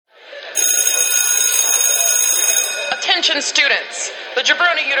Attention students, the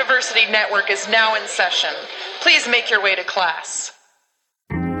Jabroni University Network is now in session. Please make your way to class.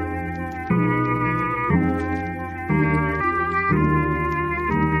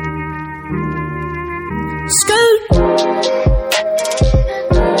 Scoot!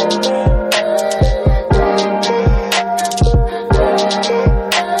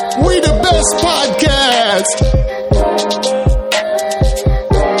 We the best podcast!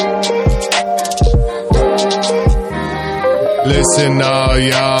 Listen, all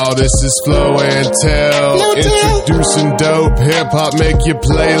y'all, this is Flow and Tell. Introducing dope hip-hop, make your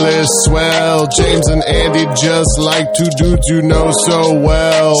playlist swell. James and Andy just like two dudes you know so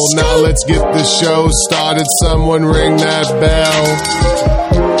well. Now let's get the show started. Someone ring that bell.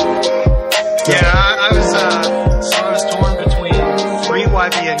 Yeah, I was torn between 3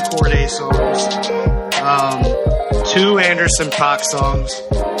 YBN Cordae songs, 2 Anderson .Paak songs,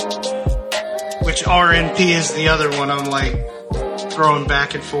 which RNP is the other one I'm like throwing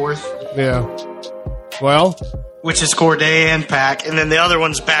back and forth. Yeah. Well? Which is Cordae and Paak, and then the other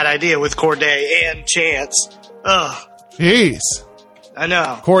one's Bad Idea with Cordae and Chance. Ugh. Jeez. I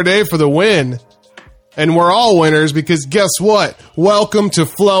know. Cordae for the win. And we're all winners because guess what? Welcome to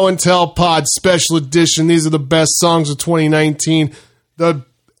Flow and Tell Pod Special Edition. These are the best songs of 2019.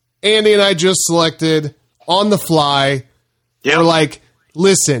 Andy and I just selected on the fly. Yep. We're like,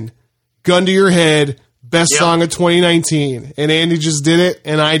 listen, gun to your head, best song of 2019. And Andy just did it,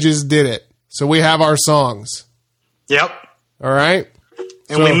 and I just did it. So we have our songs. Yep. All right?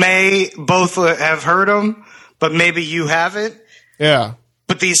 And we may both have heard them, but maybe you haven't. Yeah.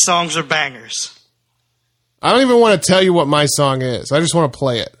 But these songs are bangers. I don't even want to tell you what my song is. I just want to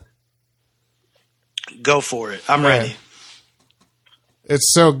play it. Go for it. I'm ready.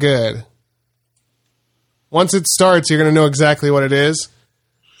 It's so good. Once it starts, you're going to know exactly what it is.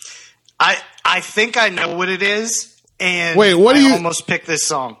 I think I know what it is, and wait, what do you almost picked this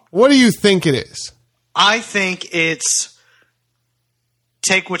song. What do you think it is? I think it's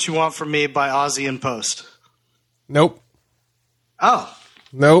Take What You Want From Me by Ozzy and Post. Nope. Oh.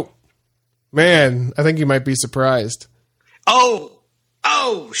 Nope. Man, I think you might be surprised. Oh,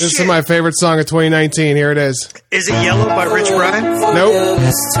 shit. This is my favorite song of 2019. Here it is. Is it Yellow by Rich Brian? Nope.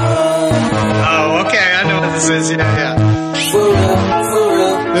 Oh, okay. I know what this is. Yeah.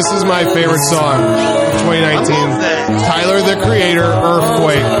 This is my favorite song of 2019. Tyler, the Creator,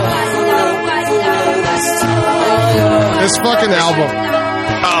 Earthquake. This fucking album.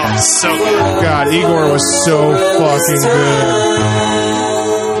 Oh, so good. God, Igor was so fucking good.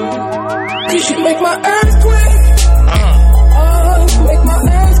 You should make my earthquake. Make my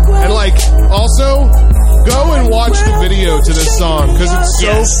earthquake. And like, also, go and watch the video to this song because it's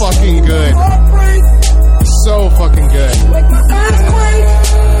so fucking good. So fucking good.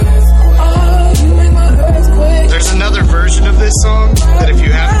 There's another version of this song that if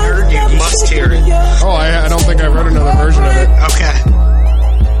you haven't heard, you must hear it. Oh, I don't think I've heard another version of it. Okay.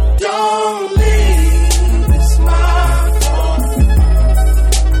 Don't leave, it's my fault.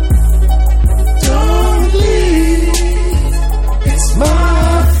 Don't leave, it's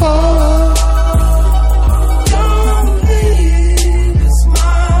my fault. Don't leave, it's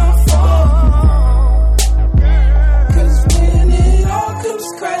my fault. 'Cause when it all comes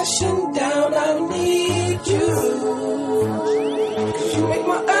crashing down, I need you. 'Cause you make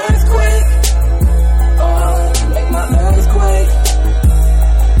my earthquake. Oh, you make my earthquake.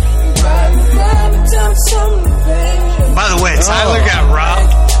 By the way, Tyler got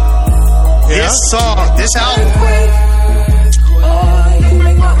robbed. This album,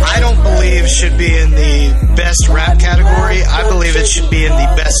 I don't believe should be in the best rap category. I believe it should be in the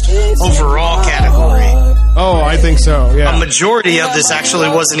best overall category. Oh, I think so, yeah. A majority of this actually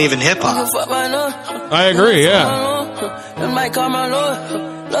wasn't even hip-hop. I agree, yeah.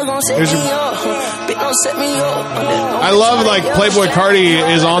 I love like Playboy Cardi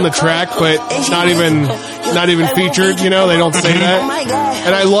is on the track, but not even featured. You know, they don't say that.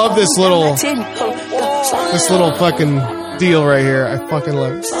 And I love this little fucking deal right here. I fucking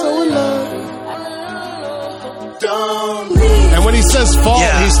love it. And when he says fault,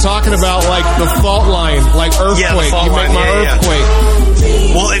 he's talking about like the fault line, like earthquake. You make my earthquake.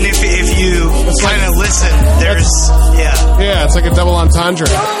 Well, and if you kind of listen, there's it's like a double entendre.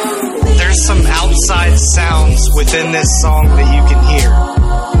 There's some outside sounds within this song that you can hear.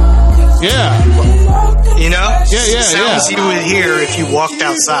 Yeah. You know? Yeah. Sounds you would hear if you walked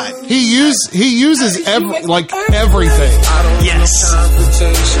outside. He uses everything. Yes.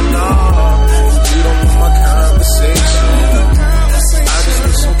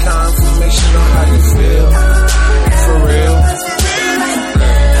 For real.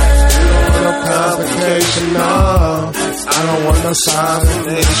 No complication, no.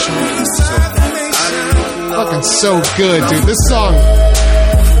 Fucking so good, dude.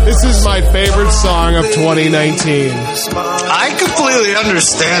 This is my favorite song of 2019. I completely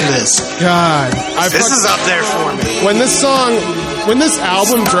understand this. God. This is up there for me. When this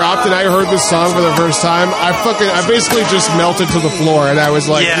album dropped and I heard this song for the first time, I basically just melted to the floor and I was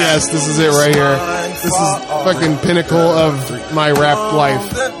like, yes, this is it right here. This is fucking pinnacle of my rap life.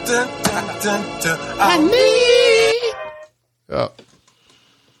 Oh.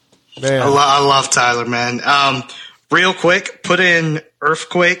 Man. I love Tyler, man. Real quick, put in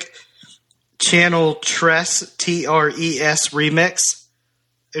Earthquake Channel Tress, TRES remix,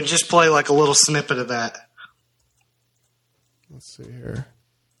 and just play like a little snippet of that. Let's see here.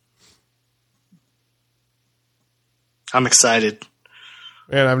 I'm excited.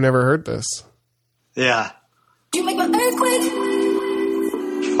 Man, I've never heard this. Yeah. You make my earthquake.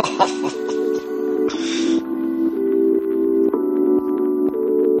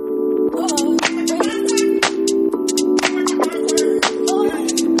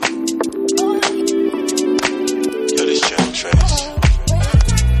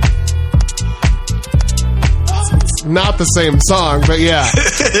 Not the same song, but yeah.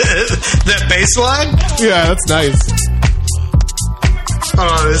 That bass line? Yeah, that's nice.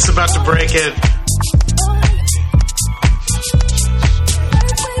 Oh, this is about to break in.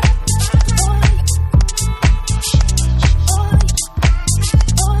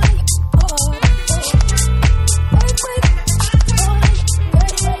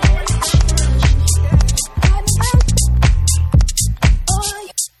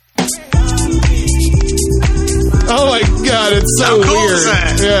 Oh my god, it's so How cool weird. is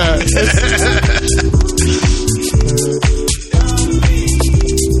that? Yeah.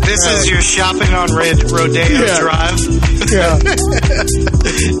 This is your shopping on Rodeo Drive. Yeah.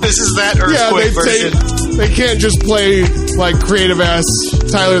 This is that Earthquake version. They can't just play like creative ass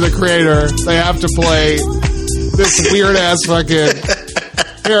Tyler the Creator. They have to play this weird ass fucking.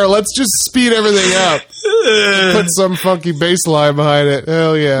 Here, let's just speed everything up. Put some funky bass line behind it.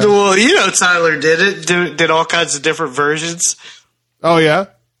 Hell yeah. Well, you know Tyler did it. Did all kinds of different versions. Oh yeah?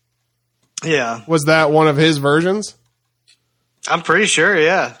 Yeah. Was that one of his versions? I'm pretty sure,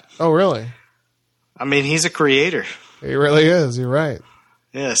 yeah. Oh really? I mean, he's a creator. He really is. You're right.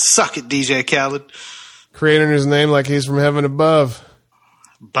 Yeah, suck it, DJ Khaled. Creating his name like he's from heaven above.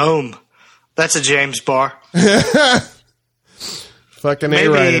 Boom. That's a James bar. Fucking Maybe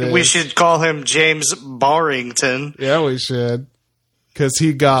A-right we should call him James Barrington. Yeah, we should. Because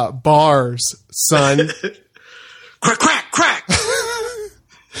he got bars, son. Crack, crack, crack.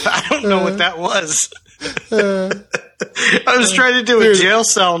 I don't know what that was. I was trying to do a jail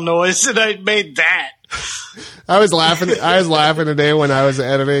cell noise and I made that. I was laughing today when I was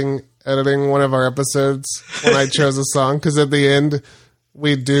editing one of our episodes when I chose a song, because at the end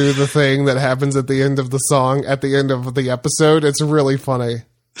we do the thing that happens at the end of the song at the end of the episode. It's really funny.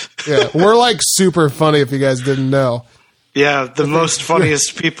 Yeah, we're like super funny if you guys didn't know. Yeah, the most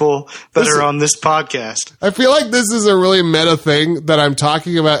funniest people that are on this podcast. I feel like this is a really meta thing that I'm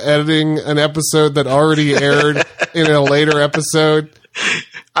talking about editing an episode that already aired in a later episode.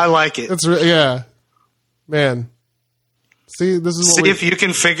 I like it. Yeah. Man. See, this is See if you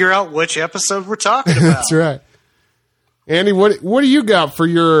can figure out which episode we're talking about. That's right. Andy, what do you got for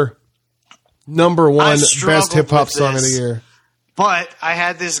your number one best hip hop song of the year? But I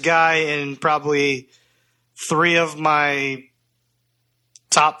had this guy in probably 3 of my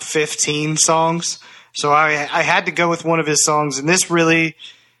top 15 songs. So I had to go with one of his songs, and this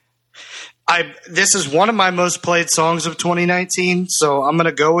is one of my most played songs of 2019, so I'm going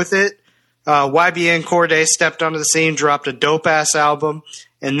to go with it. YBN Cordae stepped onto the scene, dropped a dope-ass album,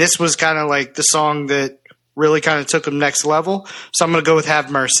 and this was kind of like the song that really kind of took him next level. So I'm going to go with Have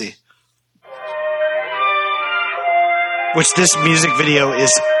Mercy. Which this music video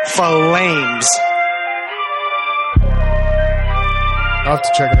is flames. I'll have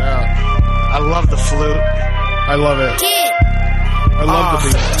to check it out. I love the flute. I love it. I love the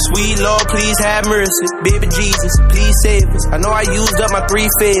beat. Sweet Lord, please have mercy. Baby Jesus, please save us. I know I used up my 3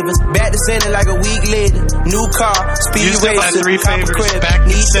 favors. Back to sending like a week later. New car, speed racer, copper crib,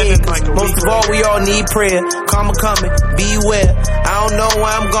 need acres. Like most of all, we all need prayer. Karma coming, beware. I don't know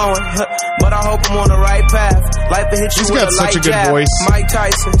where I'm going, but I hope I'm on the right path. Life will hit you with a light jab. Voice. Mike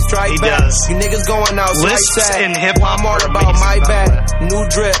Tyson, strike back. Does. You niggas going out Lists like in hip hop I'm all about my back. New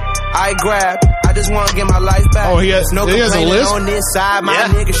drip, I grab. I I just wanna get my life back. Oh, he has a list? On this side, my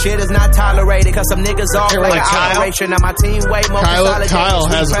nigga shit is not tolerated. Cause some niggas off like an operation. Now my team way more consolidated. Kyle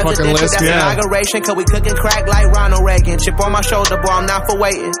has a fucking list, inauguration, cause we cooking crack like Ronald Reagan. Chip on my shoulder, boy, I'm not for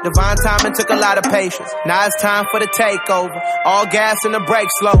waiting. Divine timing took a lot of patience. Now it's time for the takeover. All gas and the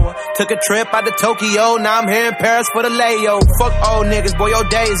brakes slower. Took a trip out to Tokyo, now I'm here in Paris for the layover. Fuck old niggas, boy, your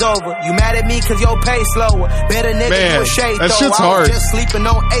day's over. You mad at me cause your pay slower. Better niggas with shade though. Shit's I hard. was just sleeping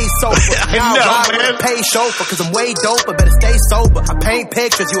on a sofa. Now I ride with a pay chauffeur cause I'm way doper. Better stay sober. I paint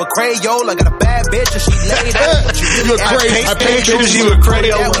pictures, you a Crayola. Got a bad bitch and she laid up. But you really I paint pictures, you a Yeah,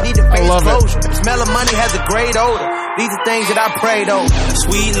 Crayola. we need to I love it. The smell of money has a great odor. These are things that I prayed over.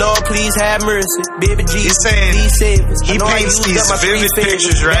 Sweet Lord, please have mercy. Baby Jesus, please save us. He paints these vivid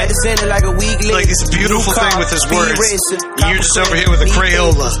pictures, right? Like a week later. Like this beautiful thing with his words. And you're just over here with a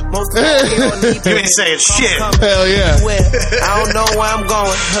Crayola. You ain't saying shit. Hell yeah. I don't know where I'm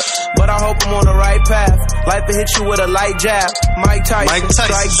going, but I hope I'm on the right path. Life will hit you with a light jab. Mike Tyson,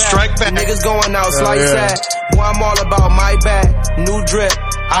 strike back. Niggas going out, slice that. Boy, I'm all about my bag. New drip,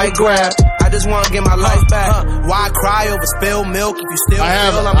 I grab. I just want to get my life back. Why cry over spilled milk if you still I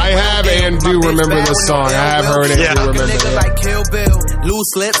have and do remember this song. I have heard it and do remember it. Like Kill Bill,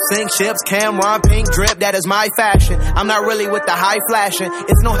 loose lips, sink ships, Cameron, pink drip, that is my fashion. I'm not really with the high flashing.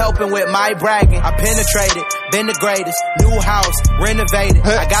 It's no helping with my bragging. I penetrated, been the greatest. New house, renovated.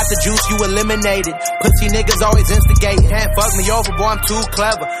 I got the juice, you eliminated. Pussy niggas always instigating. Can't fuck me over, boy, I'm too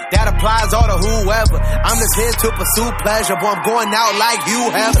clever. That applies all to whoever. I'm just here to pursue pleasure, boy, I'm going out like you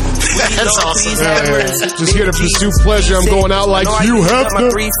have. That's awesome. Just here to pursue pleasure, I'm going out like you have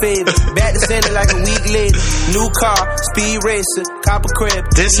to. Back to center like a week later. New car, speed racer, copper crib.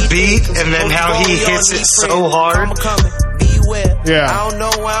 This beat and then how he hits it so hard. Yeah. I don't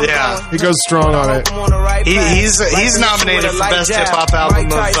know where I'm going. He goes strong on it. He's nominated for Best Hip Hop Album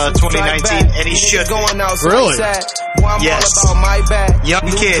of 2019, and he should. Really? Yes. Young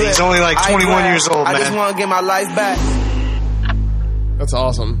kid. He's only like 21 years old, man. I just want to get my life back. That's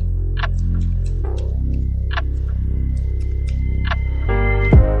awesome.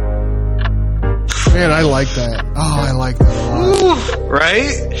 Man, I like that. Oh, I like that a lot.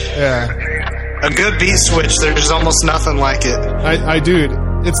 Right? Yeah. A good beat switch. There's almost nothing like it. Dude,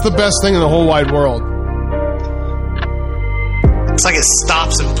 it's the best thing in the whole wide world. It's like it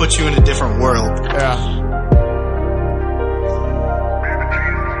stops and puts you in a different world. Yeah.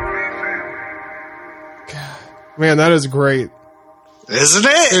 Man, that is great. Isn't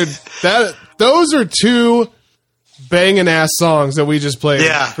it? Dude, those are two banging ass songs that we just played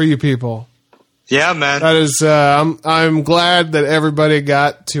for you people. Yeah, man. That is, I'm glad that everybody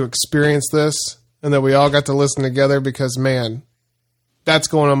got to experience this and that we all got to listen together because, man, that's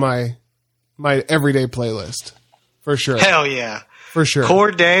going on my everyday playlist for sure. Hell yeah. For sure.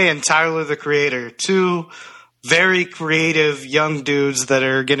 Corday and Tyler, the Creator, two very creative young dudes that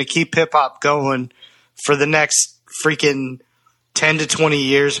are going to keep hip hop going for the next freaking 10 to 20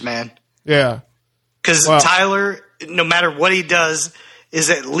 years, man. Yeah. Because Tyler, no matter what he does, is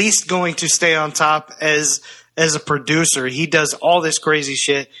at least going to stay on top as a producer. He does all this crazy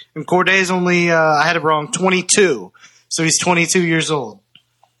shit. And Corday's only, I had it wrong, 22. So he's 22 years old.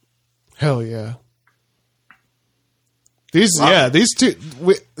 Hell yeah. These two,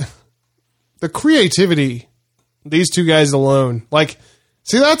 the creativity, these two guys alone, like,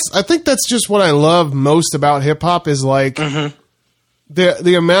 see, I think that's just what I love most about hip hop is like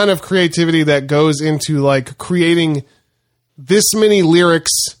the amount of creativity that goes into like creating this many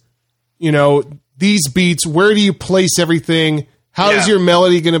lyrics, you know, these beats, where do you place everything? How is your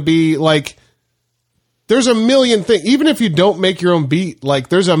melody going to be? Like, there's a million things. Even if you don't make your own beat, like,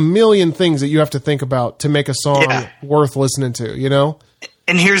 there's a million things that you have to think about to make a song worth listening to, you know?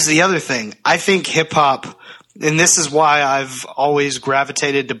 And here's the other thing. I think hip hop, and this is why I've always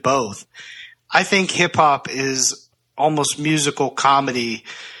gravitated to both. I think hip hop is almost musical comedy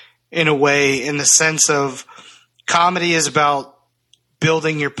in a way, in the sense of comedy is about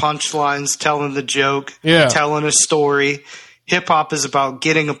building your punchlines, telling the joke, telling a story. Hip hop is about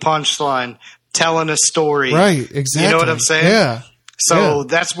getting a punchline, telling a story. Right, exactly. You know what I'm saying? Yeah. So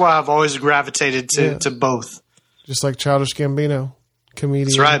that's why I've always gravitated to both. Just like Childish Gambino, comedian.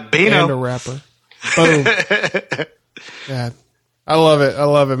 That's right, Bino. And a rapper. Boom. Yeah. I love it. I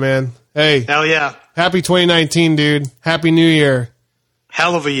love it, man. Hey. Hell yeah. Happy 2019, dude. Happy New Year.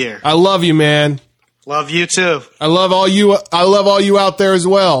 Hell of a year. I love you, man. Love you too. I love all you out there as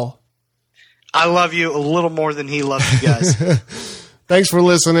well. I love you a little more than he loves you guys. Thanks for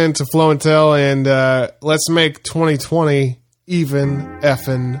listening to Flow and Tell, and let's make 2020 even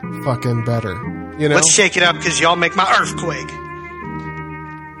effing fucking better. You know? Let's shake it up because y'all make my earthquake.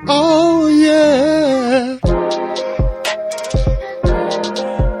 Oh yeah.